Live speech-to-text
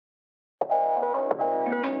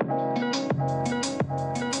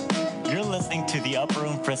to the Upper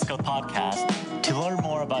Room Frisco podcast. To learn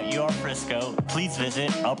more about UR Frisco, please visit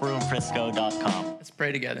upperroomfrisco.com. Let's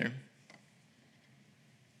pray together.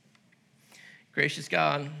 Gracious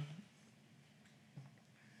God,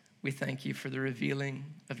 we thank you for the revealing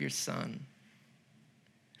of your Son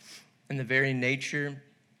and the very nature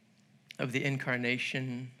of the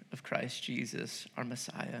incarnation of Christ Jesus, our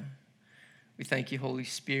Messiah. We thank you, Holy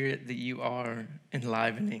Spirit, that you are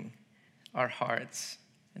enlivening our hearts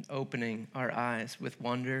and opening our eyes with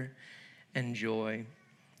wonder and joy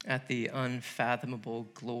at the unfathomable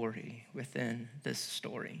glory within this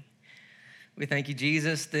story. We thank you,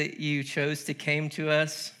 Jesus, that you chose to came to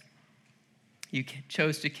us. You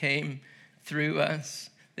chose to came through us,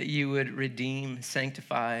 that you would redeem,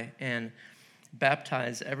 sanctify, and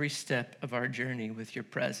baptize every step of our journey with your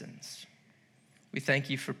presence. We thank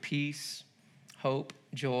you for peace, hope,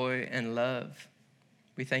 joy, and love.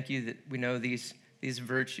 We thank you that we know these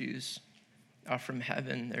virtues are from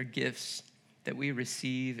heaven. They're gifts that we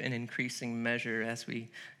receive in increasing measure as we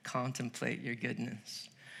contemplate your goodness.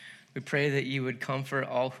 We pray that you would comfort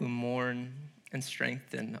all who mourn and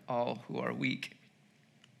strengthen all who are weak.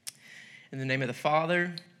 In the name of the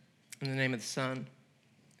Father, in the name of the Son,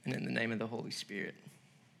 and in the name of the Holy Spirit.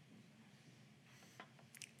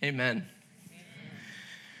 Amen.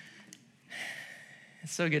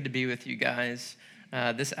 It's so good to be with you guys.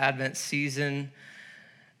 This Advent season,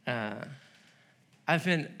 I've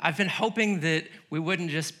been hoping that we wouldn't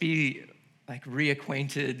just be like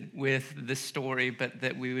reacquainted with the story, but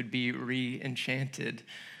that we would be re-enchanted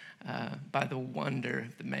by the wonder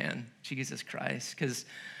of the man, Jesus Christ. Because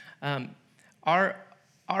our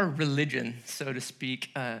religion, so to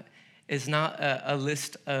speak, is not a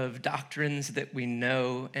list of doctrines that we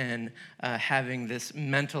know and having this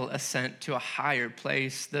mental ascent to a higher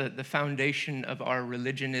place. The foundation of our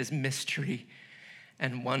religion is mystery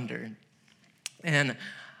and wonder. And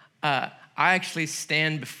I actually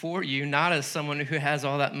stand before you not as someone who has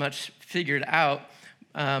all that much figured out,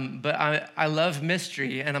 but I love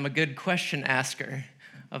mystery, and I'm a good question asker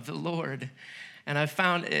of the Lord. And I've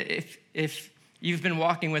found if you've been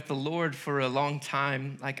walking with the Lord for a long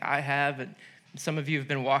time, like I have, and some of you have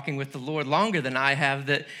been walking with the Lord longer than I have,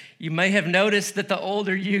 that you may have noticed that the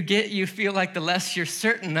older you get, you feel like the less you're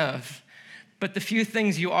certain of. But the few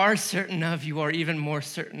things you are certain of, you are even more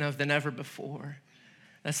certain of than ever before.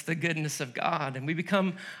 That's the goodness of God. And we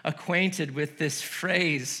become acquainted with this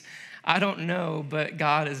phrase, I don't know, but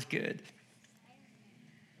God is good.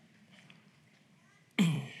 Does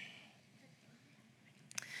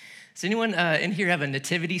anyone in here have a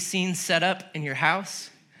nativity scene set up in your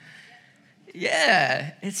house?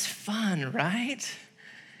 Yeah, it's fun, right?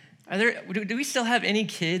 Do we still have any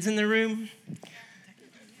kids in the room?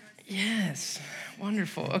 Yes,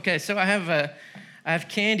 wonderful. Okay, so I have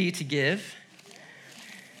candy to give.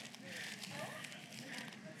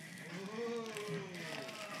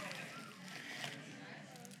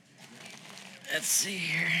 Let's see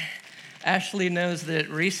here. Ashley knows that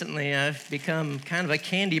recently I've become kind of a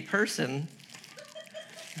candy person.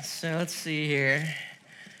 So let's see here.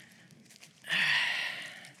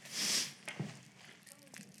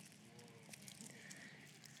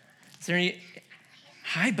 Is there any?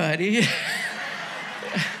 Hi, buddy.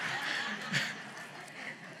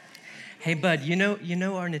 Hey, bud, you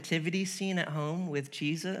know our nativity scene at home with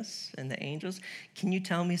Jesus and the angels? Can you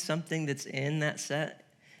tell me something that's in that set?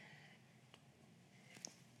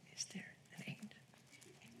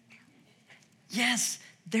 Yes,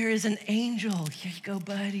 there is an angel. Here you go,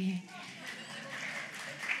 buddy.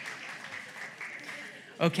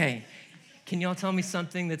 Okay, can y'all tell me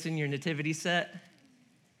something that's in your nativity set?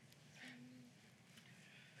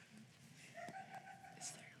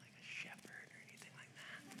 Is there like a shepherd or anything like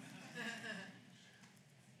that?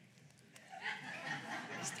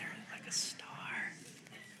 Is there like a star?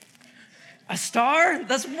 A star?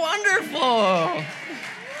 That's wonderful.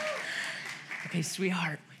 Okay,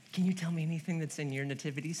 sweetheart. Can you tell me anything that's in your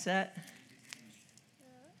nativity set?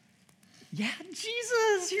 Yeah,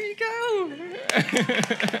 Jesus, here you go.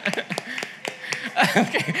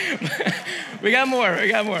 Okay, we got more,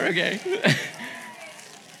 okay.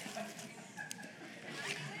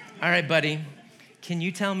 All right, buddy, can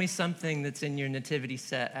you tell me something that's in your nativity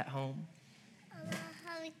set at home? I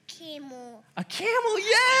have a camel. A camel,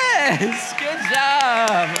 yes, good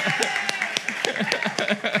job.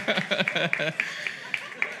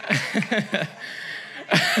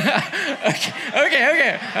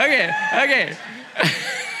 Okay.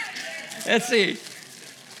 Let's see.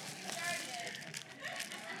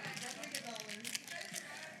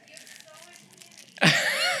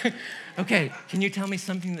 Okay, can you tell me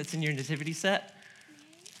something that's in your nativity set?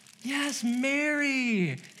 Yes,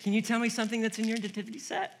 Mary. Can you tell me something that's in your nativity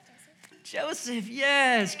set? Joseph,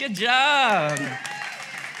 yes, good job.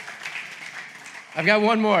 I've got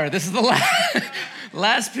one more. This is the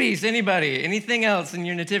last piece. Anybody? Anything else in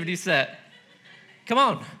your nativity set? Come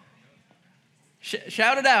on.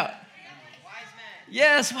 Shout it out. Wise men.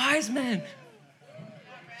 Yes, wise men.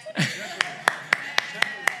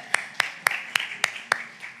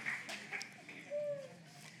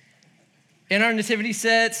 In our nativity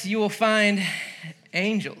sets, you will find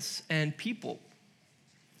angels and people,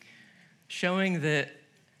 showing that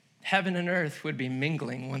heaven and earth would be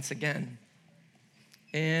mingling once again.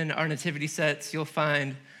 In our nativity sets, you'll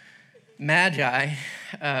find magi,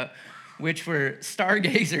 which were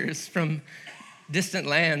stargazers from distant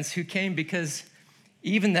lands who came because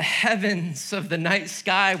even the heavens of the night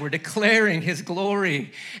sky were declaring his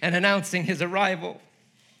glory and announcing his arrival.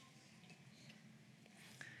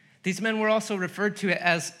 These men were also referred to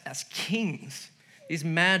as kings, these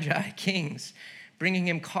magi kings, bringing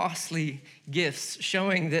him costly gifts,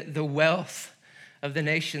 showing that the wealth of the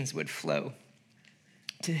nations would flow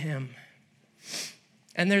to him.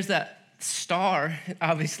 And there's that star,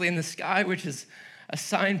 obviously, in the sky, which is a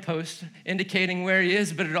signpost indicating where he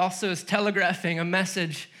is, but it also is telegraphing a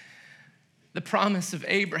message, the promise of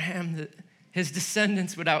Abraham that his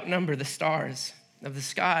descendants would outnumber the stars of the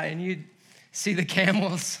sky. And you'd see the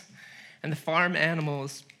camels and the farm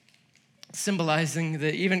animals, symbolizing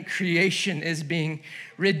that even creation is being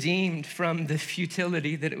redeemed from the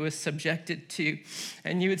futility that it was subjected to.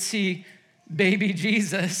 And you would see baby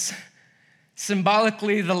Jesus,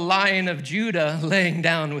 symbolically the Lion of Judah, laying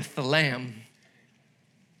down with the Lamb.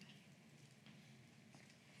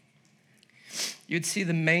 You'd see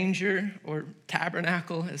the manger or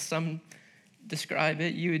tabernacle, as some describe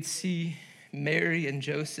it. You would see Mary and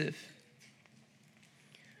Joseph.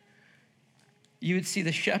 You would see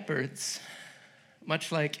the shepherds,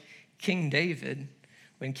 much like King David,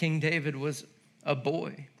 when King David was a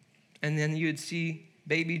boy. And then you would see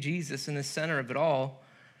baby Jesus in the center of it all,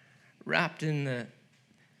 wrapped in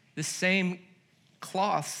the same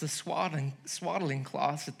cloths, the swaddling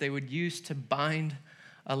cloths that they would use to bind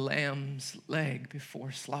a lamb's leg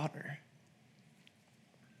before slaughter.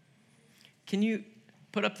 Can you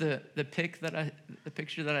put up the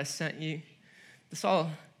picture that I sent you?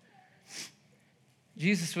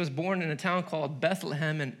 Jesus was born in a town called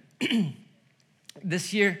Bethlehem, and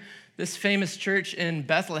this year, this famous church in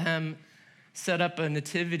Bethlehem set up a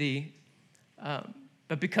nativity,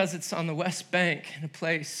 but because it's on the West Bank, in a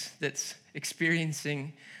place that's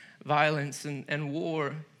experiencing violence and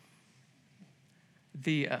war,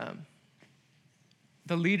 the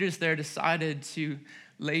leaders there decided to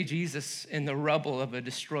lay Jesus in the rubble of a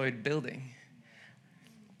destroyed building.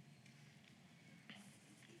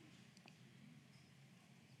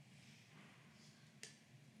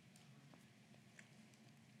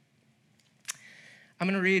 I'm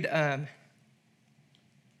going to read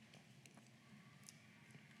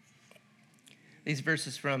these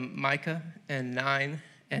verses from Micah and 9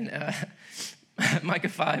 and Micah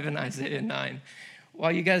 5 and Isaiah 9.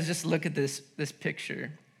 While you guys just look at this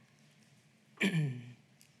picture. This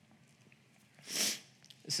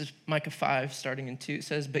is Micah 5, starting in 2. It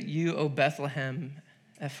says, "But you, O Bethlehem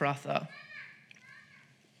Ephrathah,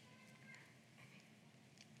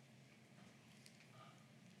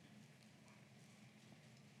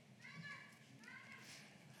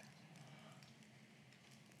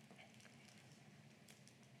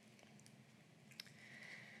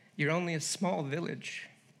 you're only a small village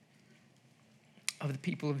of the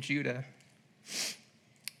people of Judah,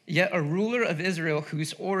 yet a ruler of Israel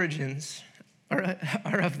whose origins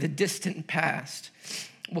are of the distant past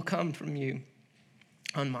will come from you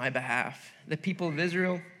on my behalf. The people of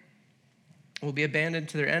Israel will be abandoned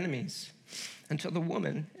to their enemies until the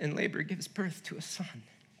woman in labor gives birth to a son.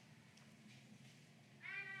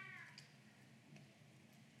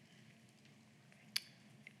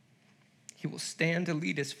 He will stand to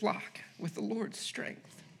lead his flock with the Lord's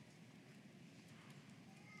strength.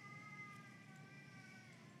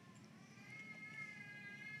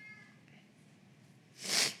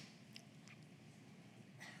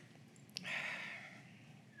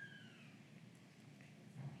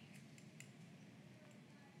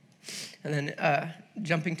 And then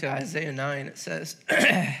jumping to Isaiah 9, it says,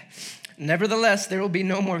 "Nevertheless, there will be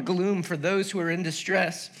no more gloom for those who are in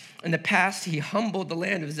distress. In the past, he humbled the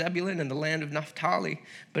land of Zebulun and the land of Naphtali,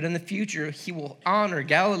 but in the future, he will honor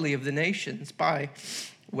Galilee of the nations by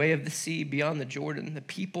way of the sea beyond the Jordan. The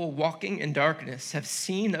people walking in darkness have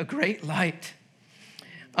seen a great light.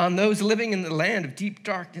 On those living in the land of deep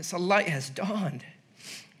darkness, a light has dawned.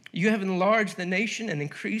 You have enlarged the nation and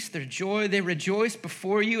increased their joy. They rejoice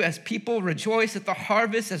before you as people rejoice at the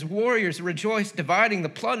harvest, as warriors rejoice dividing the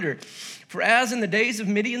plunder. For as in the days of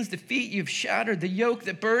Midian's defeat, you've shattered the yoke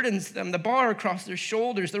that burdens them, the bar across their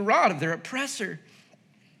shoulders, the rod of their oppressor.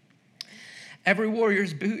 Every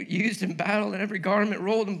warrior's boot used in battle and every garment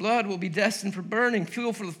rolled in blood will be destined for burning,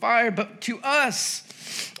 fuel for the fire. But to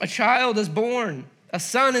us a child is born, a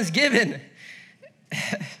son is given.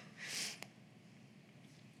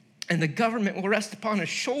 And the government will rest upon his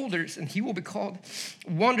shoulders, and he will be called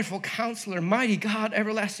Wonderful Counselor, Mighty God,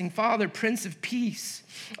 Everlasting Father, Prince of Peace.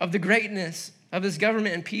 Of the greatness of his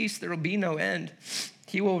government and peace, there will be no end.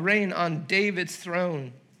 He will reign on David's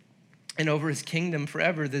throne and over his kingdom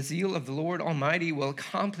forever. The zeal of the Lord Almighty will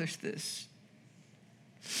accomplish this.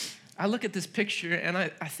 I look at this picture, and I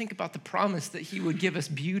think about the promise that he would give us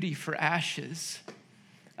beauty for ashes.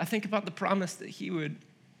 I think about the promise that he would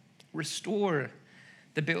restore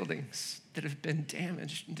the buildings that have been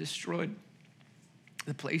damaged and destroyed,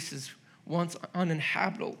 the places once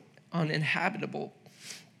uninhabitable.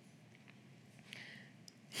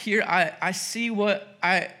 Here I see what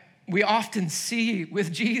we often see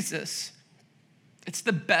with Jesus. It's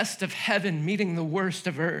the best of heaven meeting the worst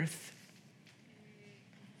of earth.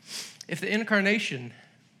 If the incarnation,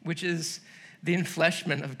 which is the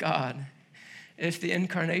enfleshment of God, if the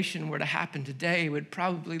incarnation were to happen today, it would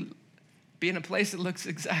probably be in a place that looks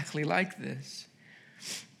exactly like this.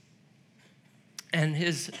 And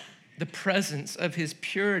the presence of his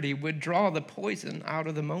purity would draw the poison out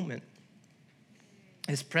of the moment.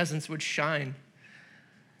 His presence would shine.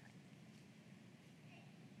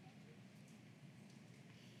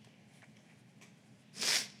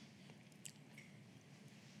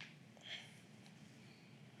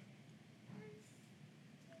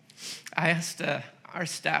 I asked our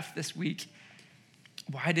staff this week,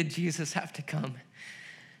 why did Jesus have to come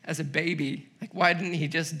as a baby? Like, why didn't he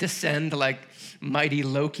just descend like mighty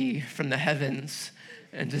Loki from the heavens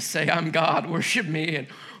and just say, I'm God, worship me,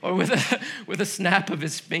 or with a snap of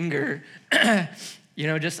his finger,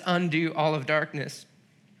 just undo all of darkness?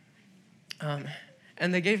 And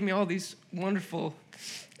they gave me all these wonderful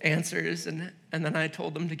answers, and then I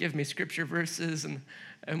told them to give me scripture verses,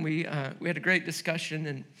 and we had a great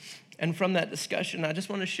discussion, and from that discussion, I just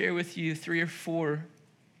want to share with you 3 or 4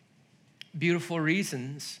 beautiful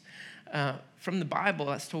reasons from the Bible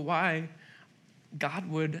as to why God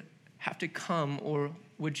would have to come or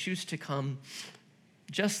would choose to come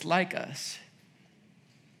just like us.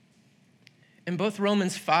 In both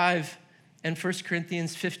Romans 5 and 1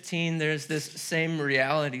 Corinthians 15, there's this same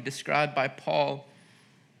reality described by Paul,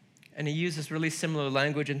 and he uses really similar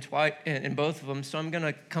language in both of them, so I'm going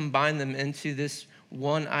to combine them into this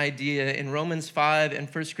one idea. In Romans 5 and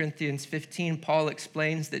 1 Corinthians 15, Paul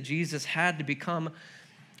explains that Jesus had to become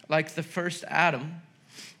like the first Adam,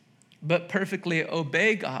 but perfectly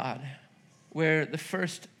obey God, where the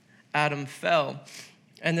first Adam fell.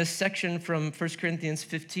 And this section from 1 Corinthians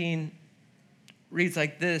 15 reads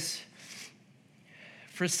like this: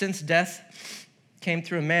 For since death came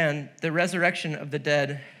through a man, the resurrection of the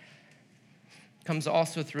dead comes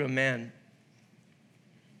also through a man.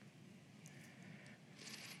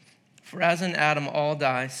 For as in Adam all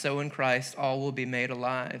die, so in Christ all will be made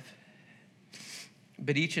alive.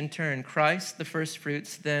 But each in turn, Christ the first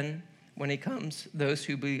fruits, then when he comes, those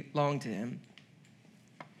who belong to him.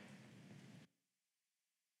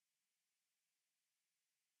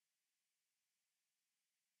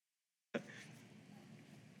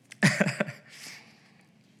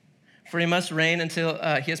 For he must reign until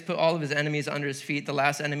he has put all of his enemies under his feet. The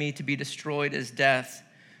last enemy to be destroyed is death,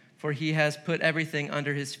 for he has put everything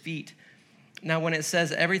under his feet. Now, when it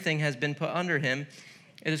says everything has been put under him,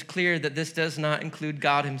 it is clear that this does not include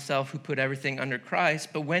God himself, who put everything under Christ.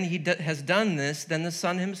 But when he has done this, then the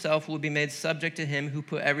Son himself will be made subject to him who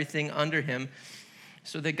put everything under him,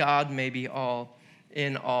 so that God may be all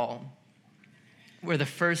in all. Where the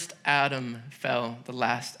first Adam fell, the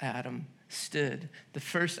last Adam stood. The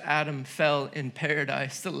first Adam fell in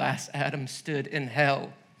paradise, the last Adam stood in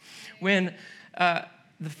hell. When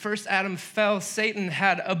the first Adam fell, Satan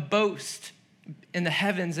had a boast in the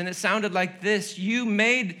heavens, and it sounded like this: you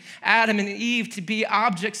made Adam and Eve to be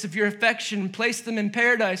objects of your affection, placed them in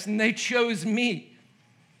paradise, and they chose me.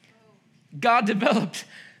 God developed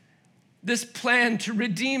this plan to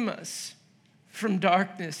redeem us from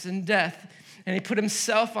darkness and death, and he put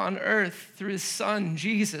himself on earth through his son,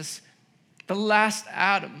 Jesus, the last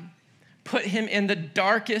Adam, put him in the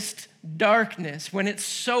darkest darkness when it's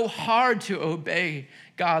so hard to obey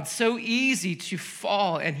God, so easy to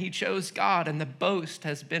fall, and he chose God, and the boast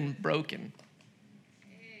has been broken.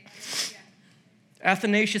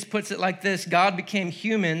 Athanasius puts it like this: God became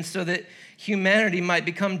human so that humanity might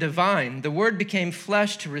become divine. The Word became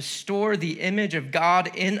flesh to restore the image of God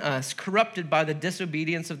in us, corrupted by the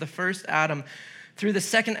disobedience of the first Adam. Through the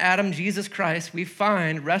second Adam, Jesus Christ, we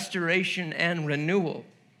find restoration and renewal.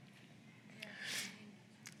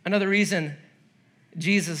 Another reason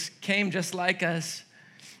Jesus came just like us,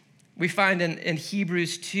 we find in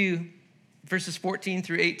Hebrews 2, verses 14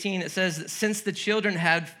 through 18, it says that since the children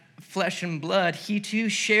had flesh and blood, he too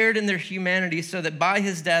shared in their humanity so that by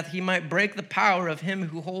his death he might break the power of him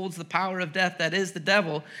who holds the power of death, that is the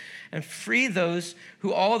devil, and free those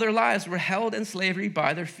who all their lives were held in slavery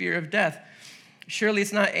by their fear of death. Surely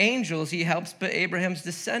it's not angels he helps, but Abraham's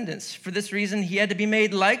descendants. For this reason, he had to be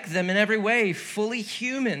made like them in every way, fully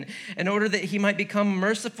human, in order that he might become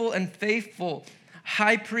merciful and faithful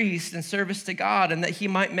high priest in service to God, and that he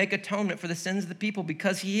might make atonement for the sins of the people.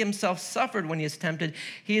 Because he himself suffered when he is tempted,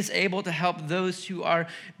 he is able to help those who are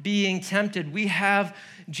being tempted. We have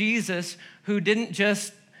Jesus who didn't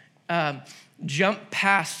just jump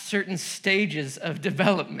past certain stages of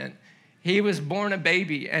development. He was born a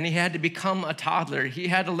baby and he had to become a toddler. He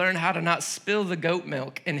had to learn how to not spill the goat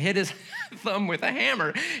milk and hit his thumb with a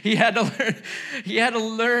hammer. He had to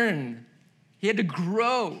learn. He had to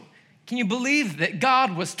grow. Can you believe that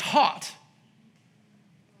God was taught?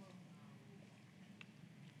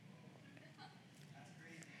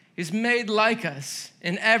 He's made like us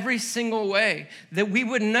in every single way, that we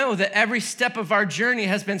would know that every step of our journey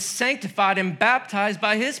has been sanctified and baptized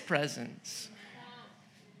by his presence.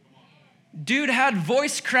 Dude had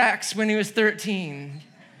voice cracks when he was 13.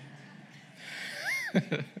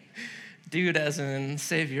 Dude as in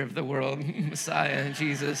Savior of the world, Messiah,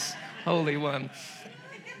 Jesus, Holy One.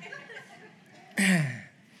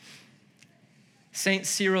 Saint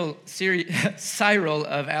Cyril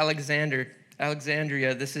of Alexandria,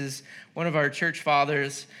 this is one of our church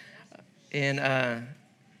fathers in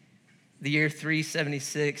the year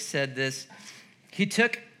 376, said this: he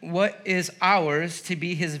took what is ours to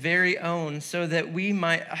be his very own, so that we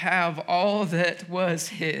might have all that was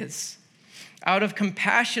his. Out of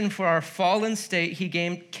compassion for our fallen state, he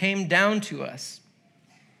came down to us.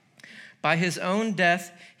 By his own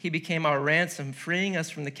death, he became our ransom, freeing us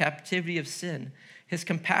from the captivity of sin. His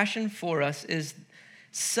compassion for us is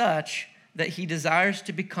such that he desires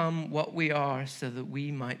to become what we are so that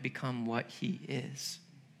we might become what he is.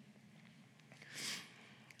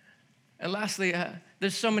 And lastly,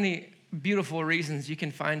 there's so many beautiful reasons you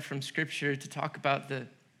can find from Scripture to talk about the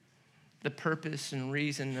purpose and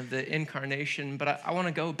reason of the incarnation, but I want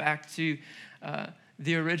to go back to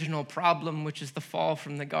the original problem, which is the fall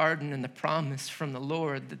from the garden and the promise from the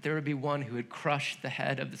Lord that there would be one who would crush the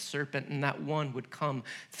head of the serpent, and that one would come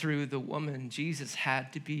through the woman. Jesus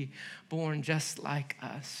had to be born just like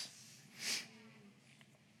us.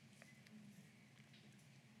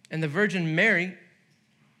 And the Virgin Mary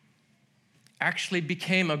actually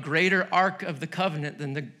became a greater Ark of the Covenant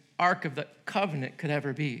than the Ark of the Covenant could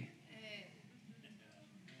ever be.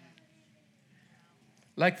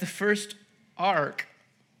 Like the first Ark,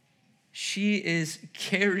 she is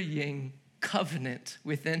carrying covenant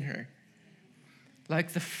within her.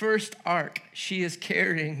 Like the first Ark, she is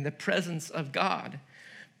carrying the presence of God.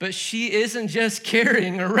 But she isn't just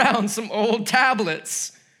carrying around some old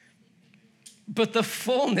tablets, but the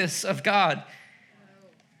fullness of God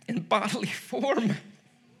in bodily form.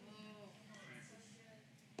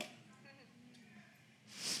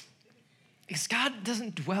 Because God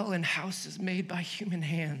doesn't dwell in houses made by human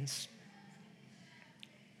hands.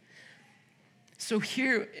 So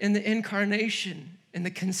here in the incarnation, in the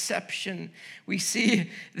conception, we see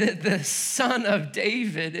that the Son of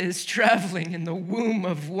David is traveling in the womb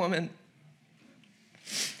of woman.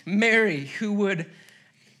 Mary, who would,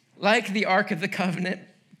 like the Ark of the Covenant,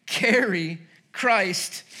 carry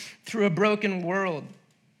Christ through a broken world.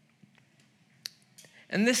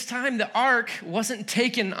 And this time the Ark wasn't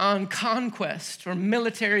taken on conquest or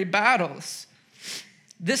military battles.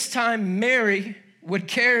 This time Mary would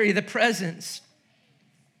carry the presence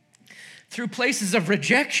through places of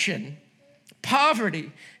rejection,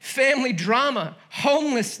 poverty, family drama,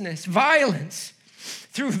 homelessness, violence,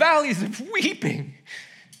 through valleys of weeping.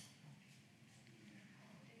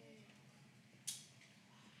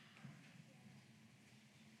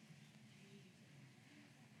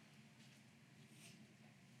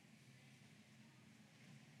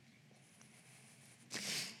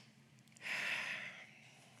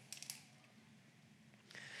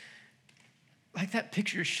 Like that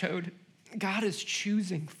picture showed, God is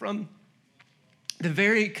choosing from the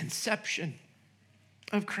very conception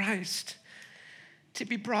of Christ to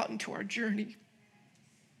be brought into our journey.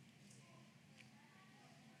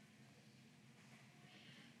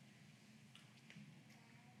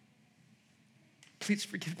 Please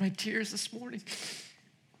forgive my tears this morning.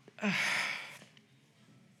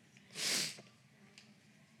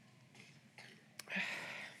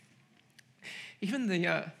 Even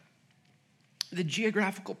the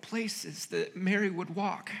geographical places that Mary would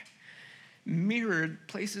walk mirrored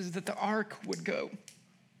places that the ark would go.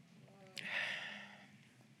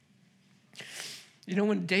 You know,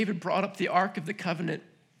 when David brought up the Ark of the Covenant,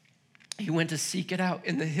 he went to seek it out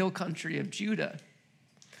in the hill country of Judah.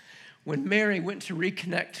 When Mary went to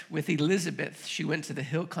reconnect with Elizabeth, she went to the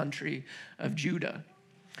hill country of Judah.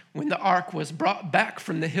 When the ark was brought back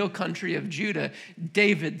from the hill country of Judah,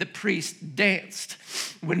 David, the priest, danced.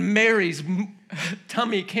 When Mary's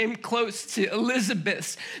tummy came close to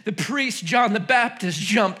Elizabeth's, the priest, John the Baptist,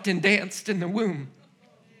 jumped and danced in the womb.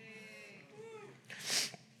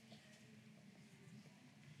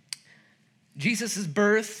 Jesus'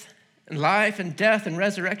 birth and life and death and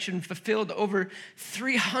resurrection fulfilled over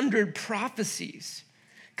 300 prophecies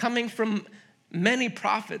coming from many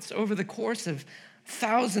prophets over the course of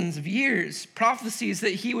thousands of years. Prophecies that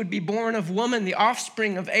he would be born of woman, the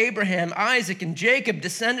offspring of Abraham, Isaac, and Jacob,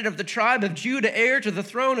 descendant of the tribe of Judah, heir to the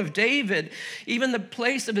throne of David. Even the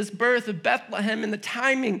place of his birth of Bethlehem and the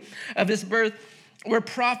timing of his birth were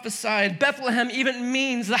prophesied. Bethlehem even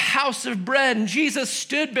means the house of bread. And Jesus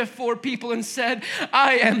stood before people and said,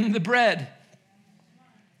 I am the bread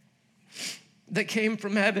that came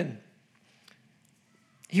from heaven.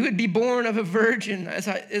 He would be born of a virgin, as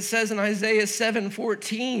it says in Isaiah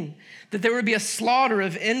 7:14, that there would be a slaughter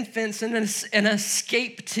of infants and an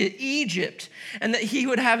escape to Egypt, and that he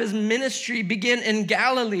would have his ministry begin in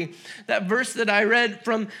Galilee. That verse that I read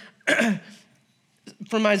from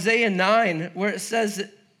Isaiah 9, where it says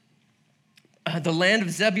that the land of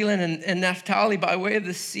Zebulun and Naphtali by way of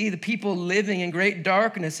the sea, the people living in great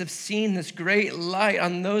darkness have seen this great light.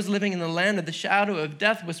 On those living in the land of the shadow of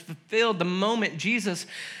death was fulfilled the moment Jesus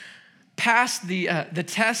passed the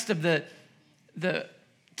test of the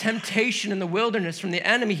temptation in the wilderness from the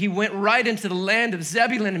enemy. He went right into the land of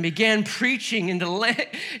Zebulun and began preaching in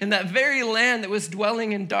that very land that was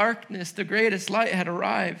dwelling in darkness. The greatest light had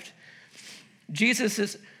arrived.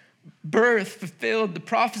 Jesus' birth fulfilled the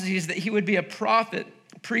prophecies that he would be a prophet,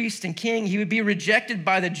 priest, and king. He would be rejected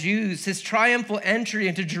by the Jews. His triumphal entry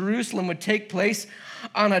into Jerusalem would take place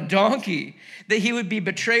on a donkey. That he would be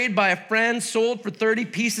betrayed by a friend, sold for 30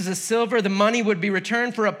 pieces of silver. The money would be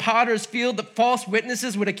returned for a potter's field. That false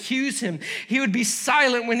witnesses would accuse him. He would be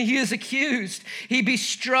silent when he is accused. He'd be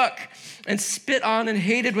struck and spit on and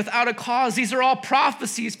hated without a cause. These are all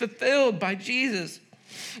prophecies fulfilled by Jesus.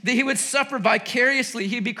 That he would suffer vicariously.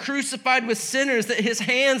 He'd be crucified with sinners, that his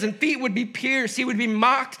hands and feet would be pierced. He would be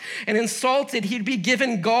mocked and insulted. He'd be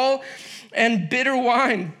given gall and bitter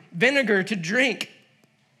wine, vinegar to drink.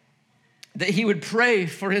 That he would pray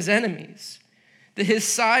for his enemies. That his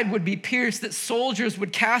side would be pierced, that soldiers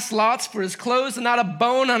would cast lots for his clothes, and not a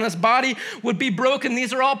bone on his body would be broken.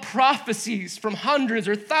 These are all prophecies from hundreds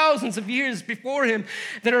or thousands of years before him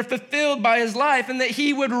that are fulfilled by his life, and that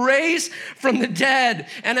he would raise from the dead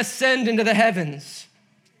and ascend into the heavens.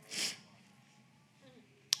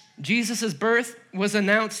 Jesus' birth was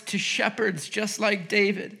announced to shepherds just like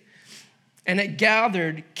David. And it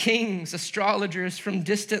gathered kings, astrologers from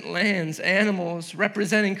distant lands, animals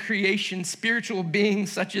representing creation, spiritual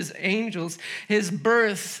beings such as angels. His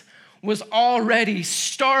birth was already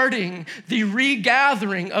starting the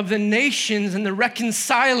regathering of the nations and the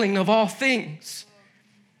reconciling of all things.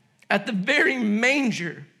 At the very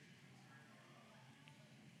manger.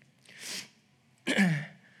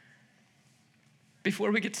 Before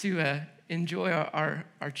we get to enjoy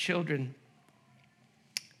our children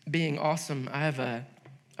being awesome, I have a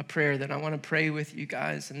prayer that I want to pray with you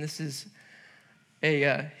guys, and this is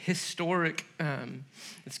a historic,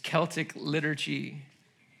 it's Celtic liturgy.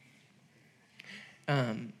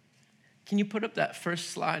 Can you put up that first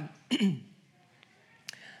slide?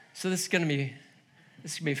 So this is gonna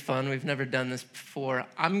be fun. We've never done this before.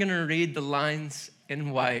 I'm gonna read the lines in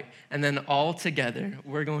white, and then all together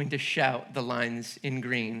we're going to shout the lines in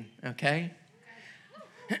green. Okay?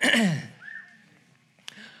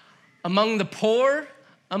 Among the poor,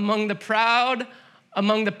 among the proud,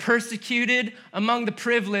 among the persecuted, among the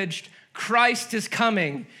privileged, Christ is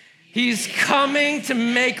coming. He's coming to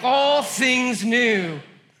make all things new.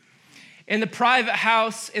 In the private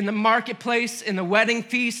house, in the marketplace, in the wedding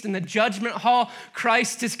feast, in the judgment hall,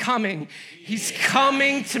 Christ is coming. He's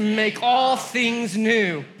coming to make all things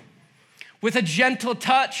new. With a gentle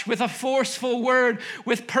touch, with a forceful word,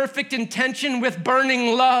 with perfect intention, with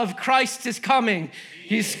burning love, Christ is coming.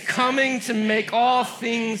 He's coming to make all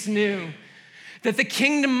things new. that the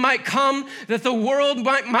kingdom might come, that the world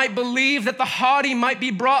might believe, that the haughty might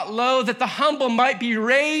be brought low, that the humble might be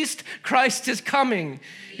raised. Christ is coming.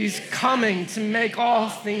 He's coming to make all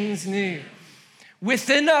things new.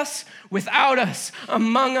 Within us, without us,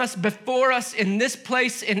 among us, before us, in this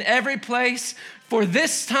place, in every place, for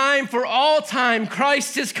this time, for all time,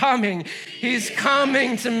 Christ is coming. He's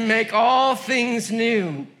coming to make all things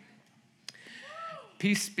new.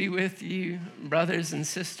 Peace be with you, brothers and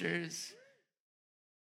sisters.